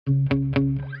Yeah.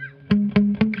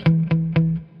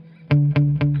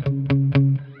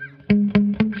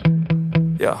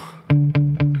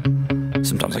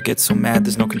 Sometimes I get so mad,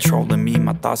 there's no controlling me.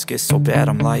 My thoughts get so bad,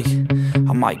 I'm like,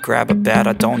 I might grab a bat,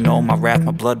 I don't know. My wrath,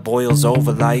 my blood boils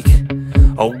over like,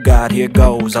 oh God, here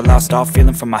goes. I lost all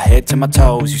feeling from my head to my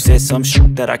toes. You said some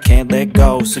shit that I can't let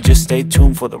go, so just stay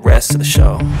tuned for the rest of the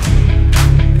show.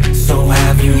 So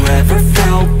have you ever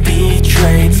felt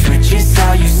betrayed? Switches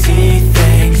how you see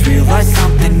things, realize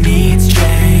something needs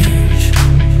change.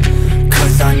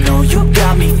 Cause I know you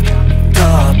got me f***ed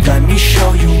up, let me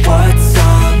show you what's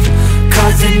up.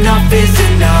 Cause enough is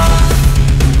enough.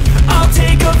 I'll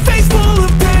take a face full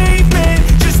of pavement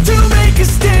just to make a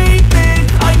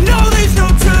statement. I know there's no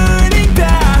turning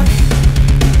back.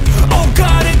 Oh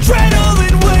God,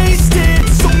 adrenaline wasted,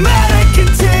 so mad I can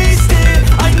taste it.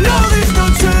 I know there's no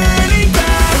turning back.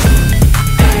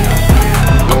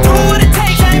 I'll do what it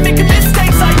takes, I ain't making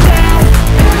mistakes like that.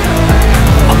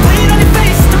 I'll put it on your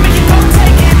face to make you don't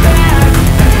take it back.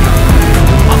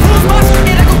 I'll lose my shit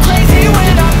and I go crazy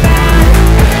when I'm mad.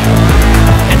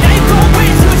 And now you gon'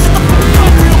 wait till it's shut the fuck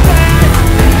up real bad.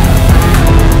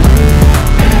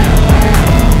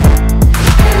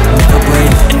 Never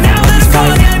break, and now that it's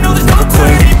gone, yeah, I know there's no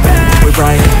turning back. We're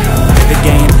right, play the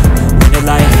game, win it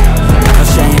like, no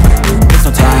shame, there's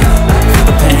no time, feel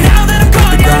the pain. And now that I'm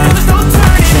gone, yeah, I know there's no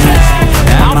turning back.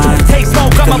 I'll do the take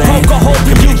smoke, I'ma poke a hole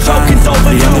in you, choking's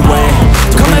overdue.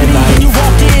 Come at me and you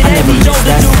won't get any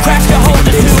older, dude, crack your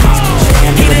holder too.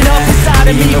 Heating up inside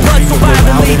of me, blood so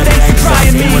violently, thanks for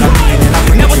trying me.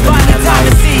 Now it's finally time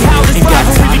to see how this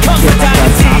rivalry becomes a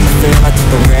dynasty. I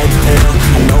took a red pill,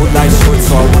 I know life's short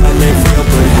so I wanna live real.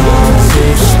 But how's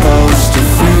it supposed to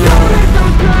feel?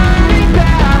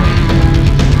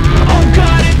 Oh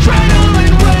God,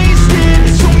 adrenaline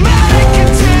wasted, so mad I can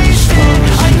taste it.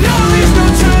 I know there's no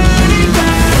turning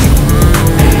back.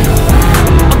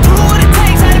 I'll do what it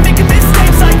takes, I ain't making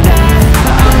mistakes like that.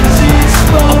 How's it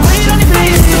supposed to feel? I'll put it on your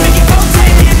face to make you go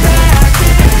take it back.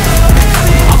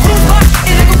 I'll lose my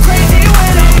shit and go crazy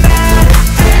when I'm mad.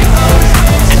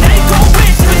 And now you gon'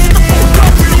 win, so shut the fuck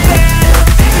up real bad.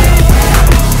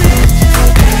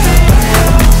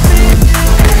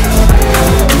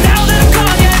 And now that I'm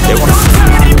gone, yeah, I know there's no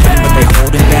turning back. But they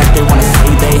holding back, they wanna say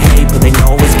they hate, but they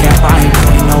know it's cap. I ain't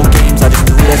playing no games, I just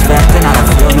do it as fact. And I don't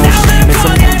feel no shame, it's a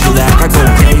mutual act. I go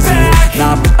crazy,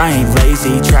 nah, but I ain't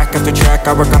lazy. Track after track,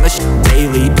 I work on this shit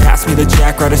daily. Pass me the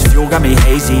jack, right as fuel, got me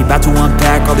hazy. About to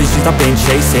unpack all these shit I've been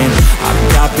chasing. I've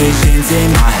got visions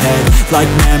in my head, like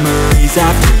memories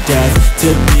after death.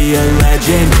 To be a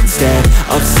legend instead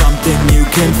of something you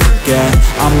can forget.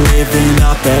 I'm living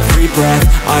up every breath,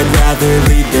 I'd rather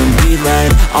lead than be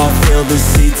led. I'll fill the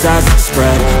seats as I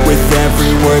spread, with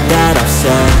every word that I've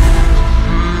said.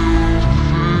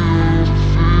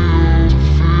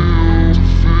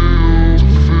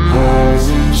 How's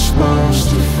it supposed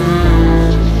to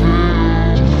feel?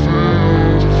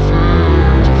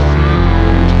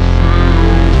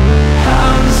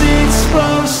 How's it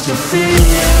supposed to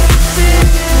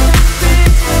feel?